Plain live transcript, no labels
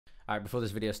Alright, before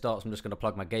this video starts, I'm just going to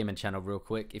plug my gaming channel real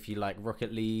quick. If you like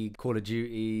Rocket League, Call of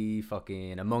Duty,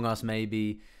 fucking Among Us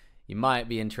maybe, you might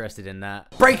be interested in that.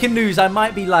 Breaking news, I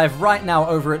might be live right now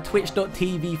over at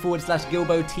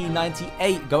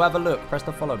twitch.tv/GilboT98. Go have a look, press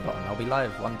the follow button. I'll be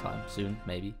live one time soon,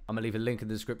 maybe. I'm going to leave a link in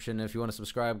the description. If you want to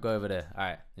subscribe, go over there.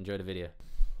 Alright, enjoy the video.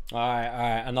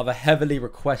 Alright, another heavily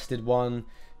requested one.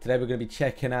 Today we're going to be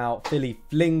checking out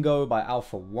Flingo by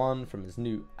Alpha Wann from his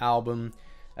new album.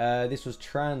 This was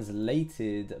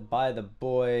translated by the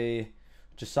boy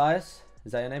Josias.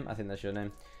 Is that your name? I think that's your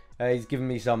name. He's given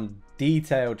me some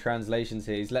detailed translations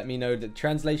here. He's let me know that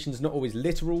translation's not always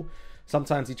literal.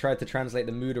 Sometimes he tried to translate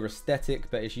the mood or aesthetic,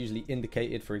 but it's usually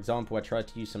indicated. For example, I tried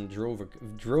to use some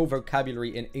drill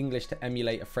vocabulary in English to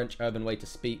emulate a French urban way to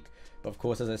speak. But of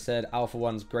course, as I said, Alpha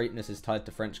Wann's greatness is tied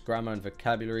to French grammar and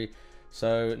vocabulary.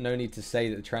 So no need to say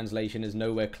that the translation is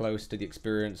nowhere close to the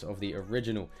experience of the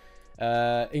original.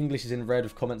 English is in red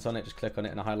with comments on it. Just click on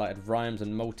it and I highlighted rhymes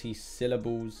and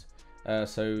multi-syllables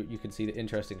so you can see the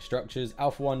interesting structures.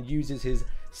 Alpha Wann uses his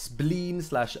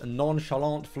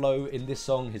spleen/nonchalant flow in this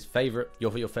song, his favorite,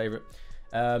 your favorite.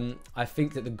 I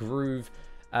think that the groove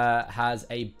has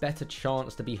a better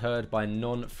chance to be heard by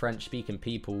non-French speaking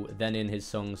people than in his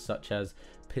songs such as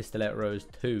Pistolet Rose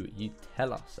 2. You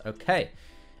tell us. Okay,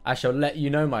 I shall let you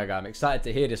know, my guy. I'm excited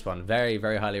to hear this one. Very,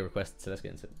 very highly requested, so let's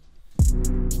get into it.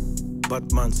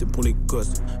 Batman, c'est pour les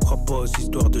gosses. Crois pas aux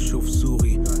histoires de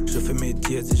chauve-souris. Je fais mes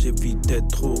dièses et j'évite d'être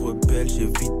trop rebelle,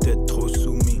 j'évite d'être trop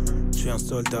soumis. Je suis un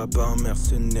soldat, pas un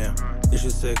mercenaire. Et je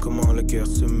sais comment la guerre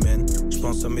se mène. Je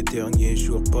pense à mes derniers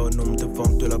jours, pas au nombre de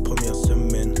ventes de la première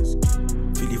semaine.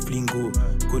 Flingo,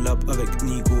 collab avec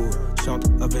Nigo. Chante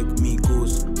avec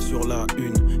Migos. Sur la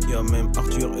une, y'a même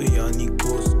Arthur et y'a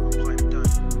Nikos.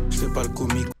 Je fais pas le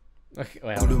comique. Okay,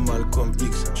 wait,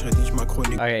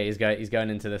 he's going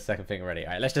into the second thing already.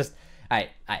 All right, let's just,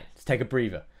 let's take a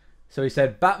breather. So he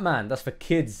said, Batman, that's for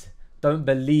kids. Don't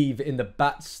believe in the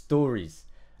bat stories.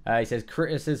 He says,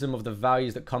 criticism of the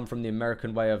values that come from the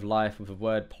American way of life with a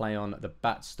word play on the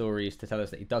bat stories to tell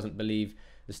us that he doesn't believe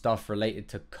the stuff related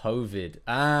to COVID.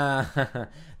 Ah,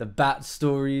 the bat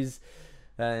stories.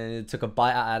 Took a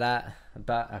bite out of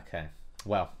that. Okay,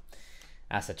 well.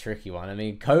 That's a tricky one. I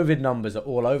mean, COVID numbers are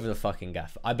all over the fucking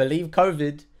gaff. I believe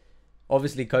COVID.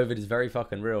 Obviously, COVID is very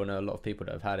fucking real. I know a lot of people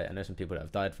that have had it. I know some people that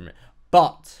have died from it.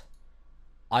 But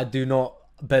I do not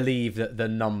believe that the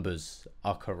numbers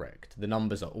are correct. The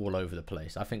numbers are all over the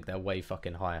place. I think they're way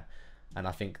fucking higher. And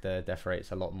I think the death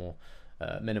rate's a lot more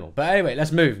minimal. But anyway,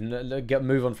 let's move.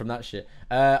 Move on from that shit.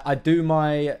 I do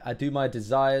my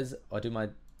desires. I do my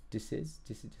desires,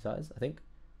 I think.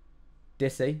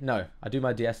 No, I do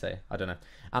my DSA. I don't know.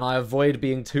 And I avoid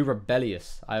being too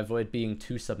rebellious. I avoid being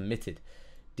too submitted.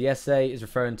 DSA is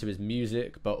referring to his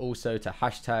music, but also to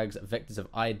hashtags, vectors of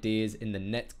ideas in the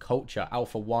net culture.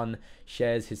 Alpha Wann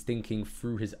shares his thinking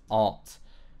through his art.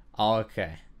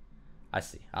 Okay. I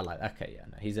see. I like that. Okay, yeah.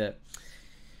 No, he's a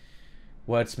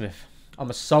wordsmith.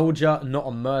 I'm a soldier, not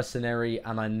a mercenary,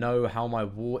 and I know how my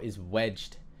war is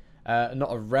wedged.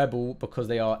 Not a rebel because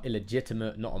they are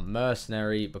illegitimate, not a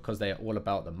mercenary because they are all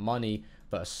about the money,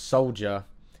 but a soldier,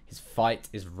 his fight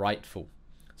is rightful.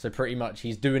 So pretty much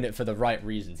he's doing it for the right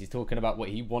reasons. He's talking about what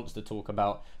he wants to talk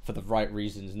about for the right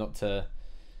reasons, not for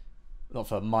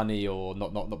money or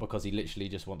not because he literally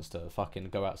just wants to fucking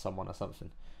go at someone or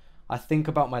something. I think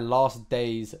about my last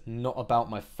days, not about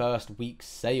my first week's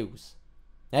sales.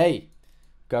 Hey,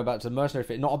 go back to the mercenary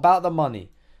fit, not about the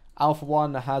money. Alpha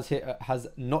Wann has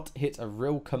not hit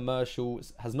real commercial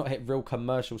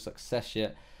success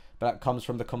yet, but that comes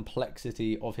from the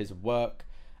complexity of his work,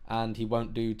 and he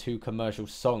won't do 2 commercial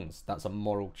songs. That's a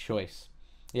moral choice.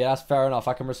 Yeah, that's fair enough.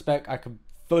 I can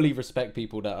fully respect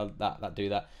people that do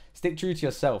that. Stick true to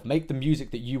yourself. Make the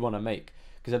music that you want to make.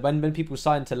 Because when people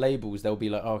sign to labels, they'll be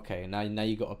like, okay, now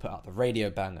you got to put out the radio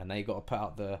banger. Now you got to put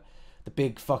out the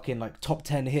big fucking like top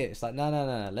 10 hits. Like, no.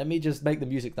 Let me just make the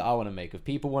music that I want to make. If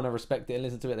people want to respect it and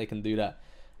listen to it, they can do that.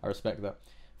 I respect that.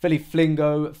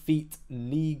 Flingo feat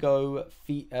Nigo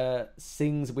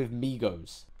sings with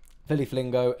Migos.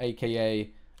 Flingo,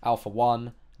 aka Alpha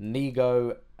Wann,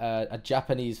 Nigo, a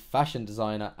Japanese fashion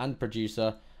designer and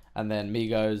producer, and then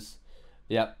Migos.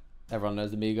 Yep, everyone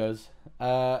knows the Migos.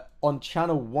 On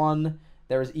channel 1,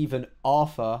 there is even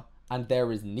Arthur and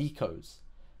there is Nikos.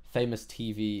 Famous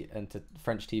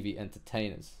French TV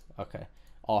entertainers. Okay,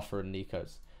 Arthur and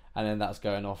Nikos, and then that's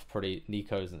going off pretty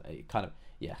Nikos and kind of,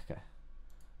 yeah. Okay.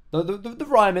 The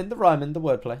rhyming, the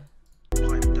wordplay.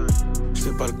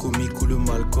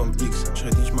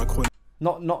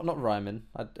 Not rhyming.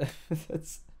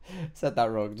 Said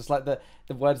that wrong. Just like the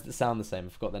words that sound the same. I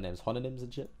forgot their names. Homonyms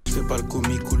and shit. C'est pas le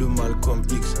comique ou le Malcolm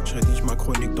X. Je rédige ma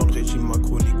chronique dans le régime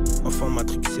macronique. Enfant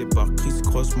matrixé par Chris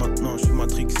Cross. Maintenant je suis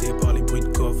matrixé par les bruits de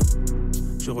coffre.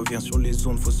 Je reviens sur les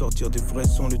ondes, faut sortir des vrais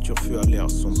sons. Le turfu a l'air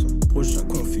sombre. Prochain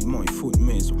confinement, il faut une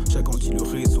maison. J'agrandis le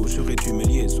réseau, je réduis mes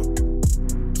liaisons.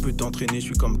 Je peux t'entraîner, je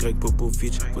suis comme Greg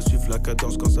Popovich. Faut suivre la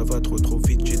cadence quand ça va trop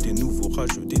vite. J'ai des nouveaux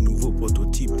rageux, des nouveaux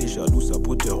prototypes. Des jaloux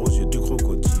saboteurs aux yeux de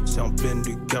crocodile. C'est en pleine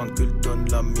lucarne que le donne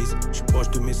la mise. Je suis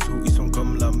proche de mes sous, ils sont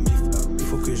comme la mif. Il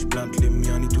faut que je blinde les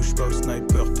miens, n'y touche pas au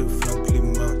sniper, te flingue les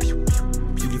mains.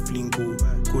 Billy Flingo,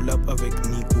 collab avec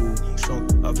Nico.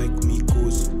 Chante avec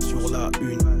Mikos. Sur la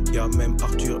une, y'a même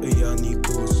Arthur et y'a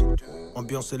Nikos.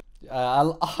 Ambiance.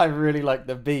 I really like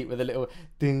the beat with a little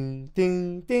ding,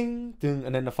 ding, ding, ding,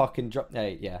 and then the fucking drop.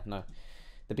 Hey, yeah, no.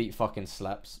 The beat fucking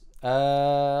slaps.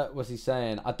 What's he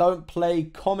saying? I don't play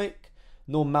comic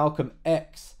nor Malcolm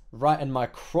X, writing my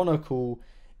chronicle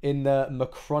in the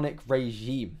Macronic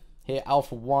regime. Here,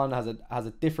 Alpha One has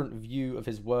a different view of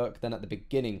his work than at the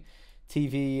beginning.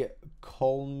 TV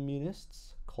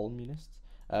columnists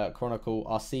Chronicle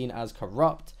are seen as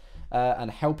corrupt and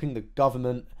helping the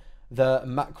government. The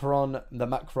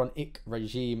Macronic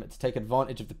regime to take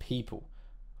advantage of the people.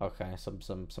 Okay, some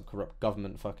corrupt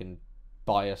government fucking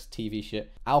biased TV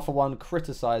shit. Alpha One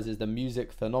criticizes the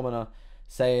music phenomena,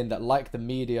 saying that like the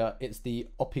media, it's the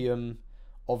opium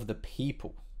of the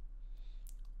people.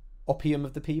 Opium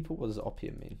of the people? What does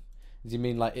opium mean? Does he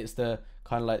mean like it's the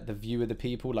kind of like the view of the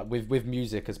people? Like with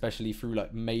music, especially through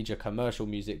like major commercial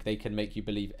music, they can make you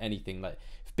believe anything. Like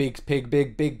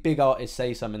if big artists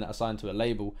say something that are signed to a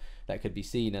label that could be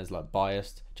seen as like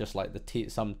biased, just like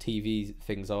some TV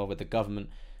things are with the government,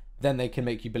 then they can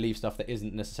make you believe stuff that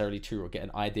isn't necessarily true or get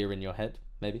an idea in your head,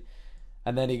 maybe.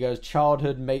 And then he goes,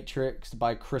 childhood matrix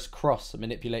by Chris Cross,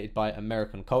 manipulated by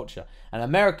American culture. And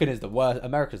American is the worst.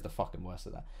 America's the fucking worst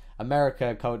of that.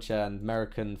 America culture and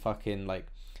American fucking like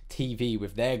TV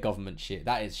with their government shit,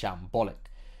 that is shambolic.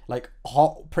 Like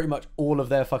pretty much all of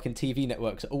their fucking TV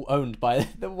networks are all owned by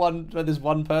this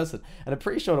one person, and I'm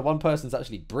pretty sure the one person's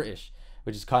actually British,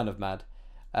 which is kind of mad.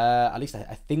 At least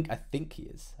I think he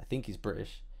is. I think he's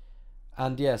British.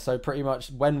 And yeah, so pretty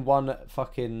much when one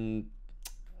fucking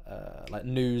like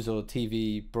news or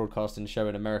TV broadcasting show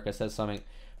in America says something,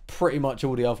 pretty much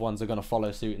all the other ones are going to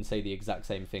follow suit and say the exact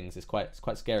same things. It's quite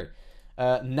scary.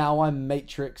 Now I'm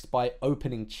matrixed by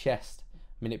opening chest,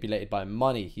 manipulated by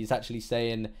money. He's actually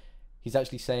saying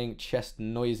chest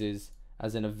noises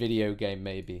as in a video game,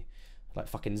 maybe like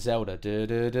fucking Zelda.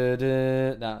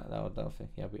 That thing.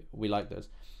 Yeah, we like those.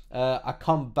 I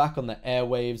come back on the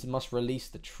airwaves, must release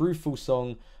the truthful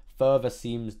song. Further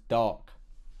seems dark.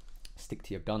 Stick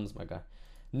to your guns, my guy.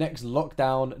 Next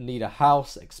lockdown, need a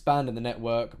house, expanding the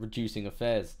network, reducing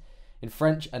affairs. In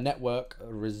French, a network,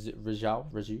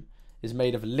 réseau, is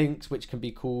made of links which can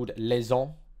be called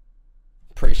liaisons.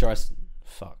 Pretty sure I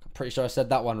said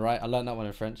that one right. I learned that one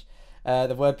in French.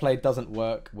 The wordplay doesn't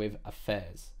work with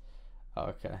affairs.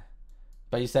 Okay.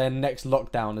 But he's saying next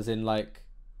lockdown as in like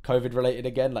COVID related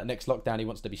again. Like next lockdown he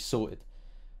wants to be sorted.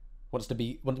 Wants to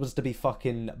be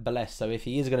fucking blessed. So if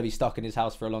he is going to be stuck in his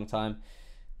house for a long time,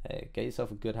 hey, get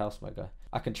yourself a good house, my guy.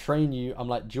 I can train you. I'm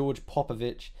like George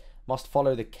Popovich. Must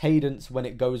follow the cadence when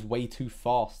it goes way too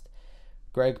fast.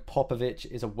 Greg Popovich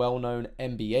is a well-known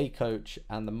NBA coach,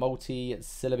 and the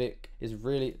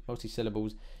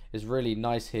multi-syllables is really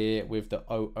nice here with the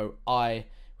OOI,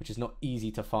 which is not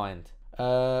easy to find.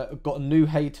 Got new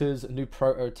haters, new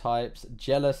prototypes,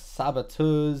 jealous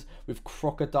saboteurs with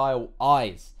crocodile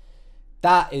eyes.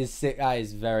 That is sick. That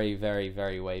is very, very,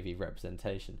 very wavy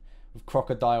representation. With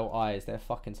crocodile eyes, they're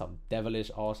fucking some devilish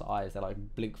ass eyes. They're like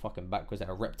blink fucking backwards.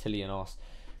 They're a reptilian ass.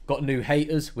 Got new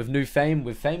haters with new fame.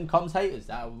 With fame comes haters.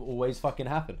 That will always fucking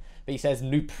happen. But he says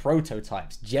new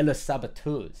prototypes, jealous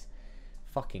saboteurs.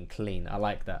 Fucking clean. I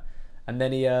like that. And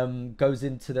then he goes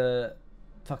into the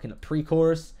fucking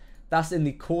pre-chorus. That's in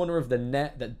the corner of the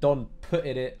net that Don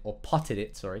putted it.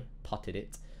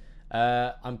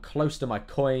 I'm close to my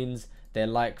coins. They're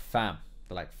like fam.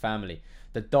 They're like family.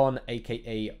 The Don,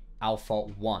 aka Alpha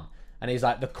One. And he's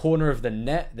like, the corner of the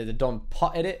net that the Don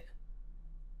putted it.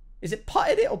 Is it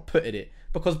putted it or putted it?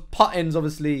 Because putting's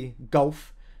obviously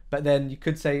golf. But then you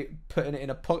could say putting it in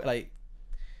a pocket, like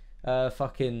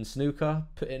fucking snooker.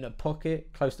 Put it in a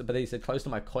pocket. Close to, but he said close to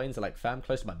my coins are like fam.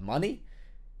 Close to my money.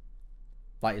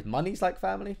 Like his money's like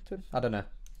family to him? I don't know.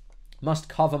 Must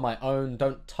cover my own.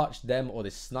 Don't touch them or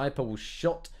this sniper will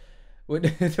shot. Wait,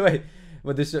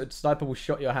 this sniper will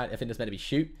shot your hand. I think that's meant to be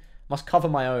shoot. Must cover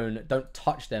my own. Don't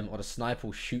touch them or the sniper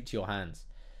will shoot your hands.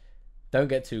 Don't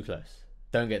get too close.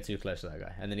 Don't get too close to that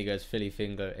guy. And then he goes Philly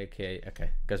Fingo, aka.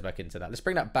 Okay, goes back into that. Let's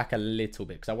bring that back a little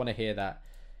bit because I want to hear that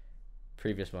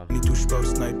previous one. N'y touche pas au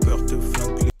sniper, te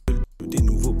flingue des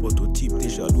nouveaux prototypes, des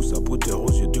jaloux saboteurs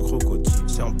aux yeux du crocodile.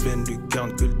 C'est en pleine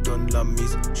lucarne que donne la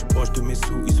mise. Je suis proche de mes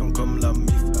sous, ils sont comme la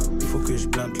mif. Il faut que je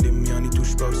blinde les miens, n'y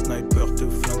touche pas au sniper, te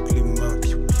flingue les mains.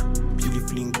 Billy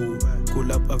Flingo,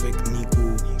 collab avec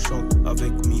Nico, chante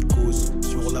avec Mikos.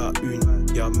 Sur la une,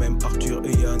 y'a même Arthur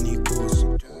et y'a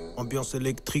Nikos. Ambiance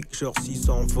électrique, genre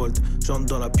 600 volts. J'entre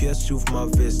dans la pièce, j'ouvre ma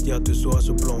veste. Y'a deux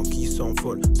oiseaux blancs qui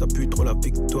s'envolent. Ça pue trop la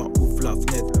victoire, ouvre la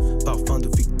fenêtre. Parfum de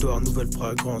victoire, nouvelle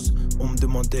fragrance. On me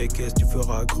demandait qu'est-ce que tu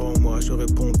feras grand. Moi je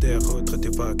répondais retraite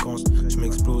et vacances. Je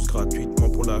m'explose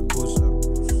gratuitement pour la cause.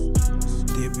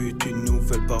 Débute une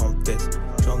nouvelle parenthèse.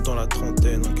 J'entre dans la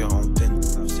trentaine, en quarantaine.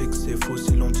 Je sais que c'est faux,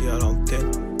 c'est l'on dit à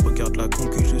l'antenne. Regarde la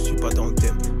concu, je suis pas dans le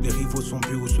thème. Les rivaux sont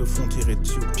vus ou se font tirer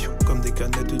dessus. Comme des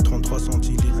canettes de 33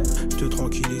 centilitres. Je te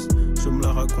tranquillise, je me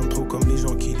la raconte trop comme les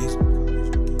gens qui lisent.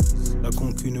 La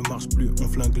concu ne marche plus, on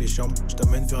flingue les chambres. Je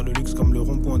t'amène vers le luxe comme le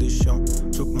rond-point des chiens.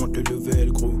 J'augmente le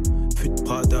level gros. Fuite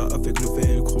Prada avec le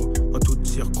velcro. En toutes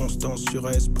circonstances sur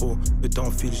S-Pro. Le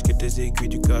temps file, je guette les aiguilles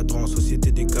du cadran.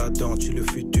 Société décadente, tu le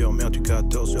futur. Mère du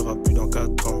 14 sera plus dans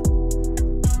 4 ans.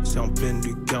 C'est en pleine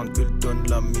lucarne que donne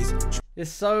la mise. It's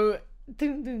so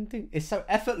it's so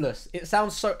effortless. It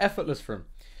sounds so effortless from.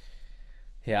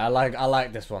 Yeah, I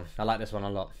like this one. I like this one a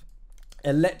lot.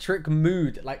 Electric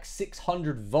mood, like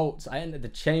 600 volts. I enter the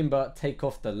chamber, take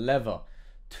off the lever.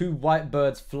 Two white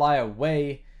birds fly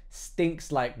away.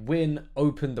 Stinks like win,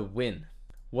 open the win.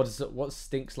 What is it? What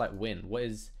stinks like win?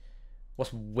 What's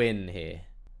win here?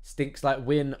 Stinks like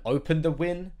win, open the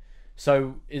win.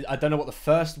 So I don't know what the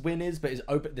first win is, but is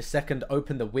open the second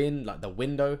open the win, like the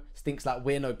window. Stinks like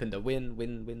win, open the win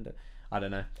window. I don't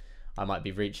know. I might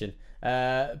be reaching.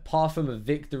 Perfume of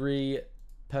victory,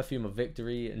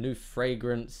 a new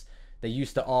fragrance. They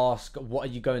used to ask, what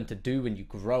are you going to do when you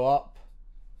grow up?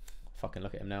 Fucking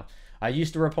look at him now. I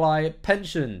used to reply,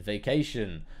 pension,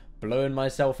 vacation, blowing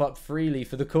myself up freely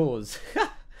for the cause.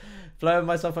 Blowing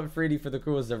myself up freely for the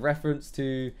cause. A reference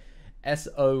to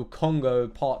S.O. Congo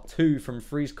Part 2 from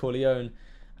Freeze Corleone,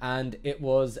 and it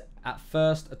was at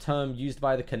first a term used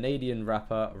by the Canadian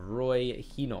rapper Roy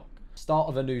Hinock. Start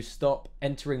of a new stop,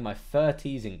 entering my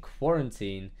 30s in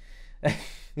quarantine.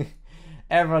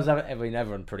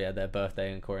 Everyone probably had their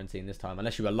birthday in quarantine this time,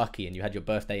 unless you were lucky and you had your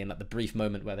birthday in like the brief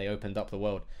moment where they opened up the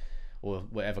world, or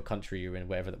whatever country you're in,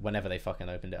 whenever they fucking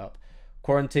opened it up.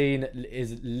 Quarantine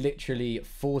is literally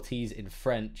 40s in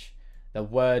French. The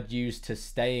word used to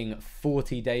staying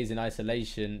 40 days in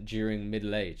isolation during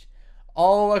middle age.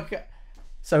 Oh, okay.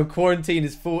 So quarantine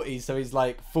is 40s, so he's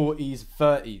like 40s,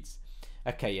 30s.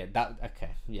 Okay, yeah,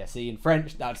 okay. Yeah, see, in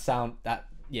French,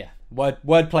 yeah.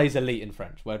 Wordplay's elite in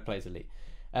French. Wordplay's elite.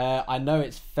 I know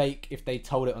it's fake if they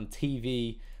told it on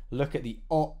TV. Look at the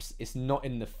ops, it's not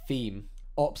in the theme.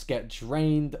 Ops get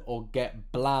drained or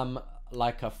get blam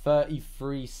like a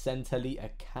 33 centiliter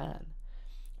can.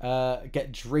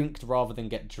 Get drinked rather than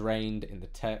get drained in the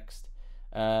text,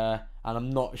 and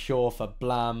I'm not sure for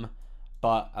blam,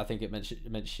 but I think it meant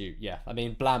shoot. Yeah, I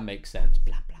mean blam makes sense.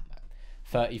 Blam.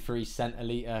 33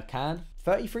 centiliter can.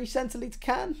 33 centiliter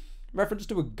can. Reference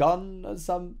to a gun of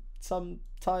some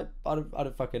type. I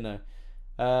don't fucking know.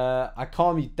 I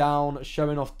calm you down,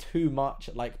 showing off too much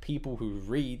like people who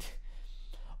read.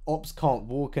 Ops can't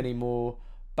walk anymore.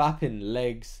 Bapping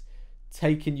legs.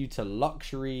 Taking you to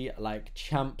luxury like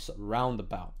champs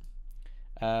roundabout.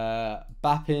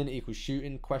 Bapping equals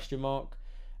shooting, question mark.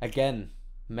 Again,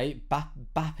 mate,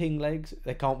 bapping legs.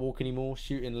 They can't walk anymore,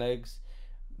 shooting legs.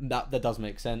 That does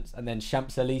make sense. And then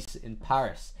Champs-Élysées in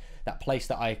Paris. That place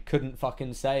that I couldn't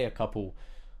fucking say a couple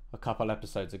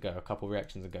episodes ago, a couple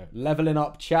reactions ago. Leveling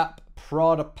up, chap.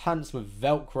 Prada pants with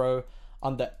Velcro.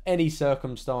 Under any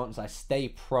circumstance, I stay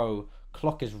pro.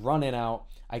 Clock is running out.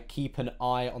 I keep an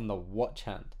eye on the watch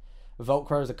hand.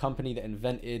 Velcro is a company that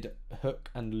invented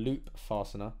hook and loop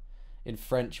fastener. In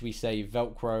French, we say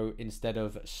Velcro instead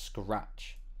of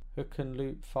scratch. Hook and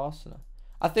loop fastener.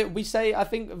 I think we say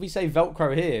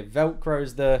Velcro here. Velcro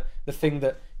is the thing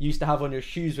that you used to have on your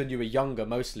shoes when you were younger,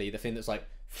 mostly. The thing that's like,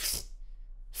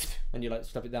 and you like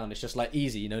stuff it down. It's just like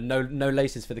easy, you know, no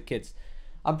laces for the kids.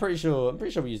 I'm pretty sure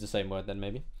we use the same word then,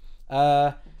 maybe.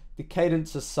 Decadent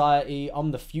Society. I'm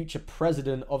the future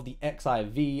president of the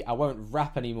XIV. I won't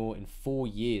rap anymore in 4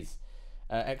 years.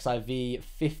 XIV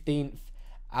 15th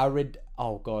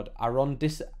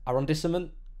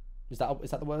arrondissement. Is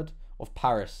that the word? Of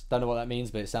Paris. Don't know what that means,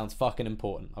 but it sounds fucking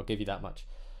important. I'll give you that much.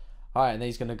 Alright, and then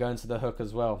he's going to go into the hook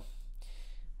as well.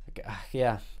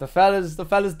 Yeah, the fella's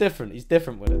different. He's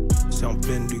different with it. C'est en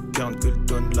pleine lucarne que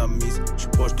donne la mise. Je suis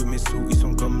proche de mes sous, ils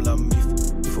sont comme la mif.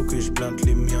 Il faut que je blinde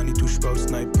les miens, n'y touche pas au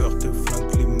sniper, te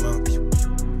flingue les mains.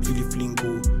 Philly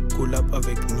flingo, collab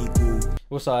avec Nico.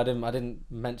 Also, I didn't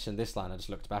mention this line. I just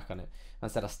looked back on it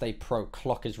and said, "I stay pro.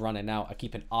 Clock is running out. I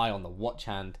keep an eye on the watch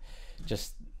hand." It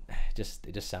just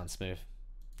sounds smooth.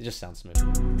 It just sounds smooth.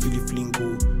 Philly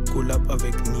flingo, collab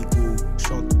avec Nico.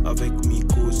 Chante avec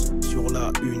Mikos. Sur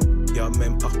la une, y'a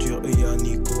même Arthur et y'a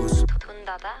Nikos.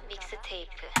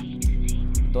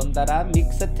 Dondada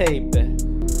mixtape.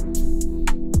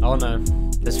 Oh no,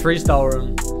 there's freestyle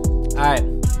room. Alright,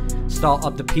 start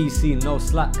up the PC, no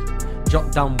slack.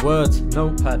 Jot down words,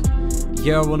 notepad.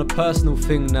 Yeah, on a personal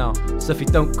thing now. So if you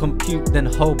don't compute, then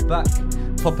hold back.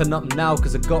 Popping up now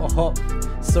cause I got hot.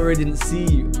 Sorry I didn't see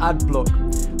you, ad block.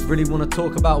 Really wanna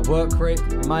talk about work rate?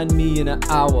 Remind me in an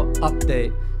hour,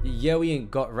 update. Yeah, we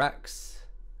ain't got racks.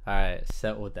 Alright,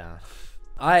 settle down.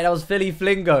 Alright, that was Philly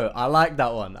Flingo. I like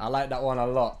that one. I like that one a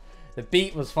lot. The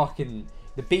beat was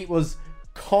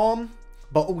calm,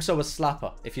 but also a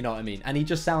slapper, if you know what I mean. And he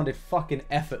just sounded fucking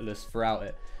effortless throughout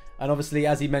it. And obviously,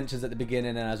 as he mentions at the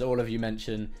beginning, and as all of you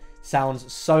mention,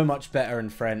 sounds so much better in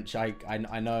French. I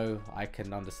know, I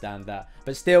can understand that,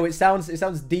 but still, it sounds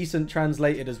decent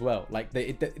translated as well. Like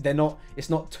they're not,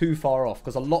 it's not too far off,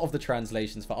 because a lot of the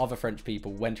translations for other French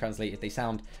people, when translated, they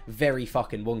sound very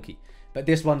fucking wonky. But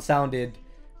this one sounded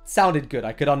good.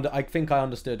 I think I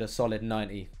understood a solid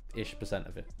 90-ish%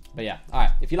 of it. But yeah,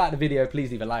 alright, if you like the video,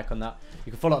 please leave a like on that.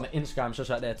 You can follow on my Instagram, just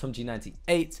right there,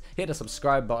 TomG98. Hit the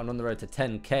subscribe button on the road to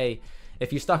 10k.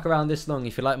 If you stuck around this long,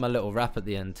 if you like my little rap at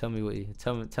the end, tell me what you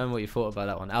thought about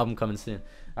that one. Album coming soon.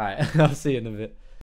 Alright, I'll see you in a bit.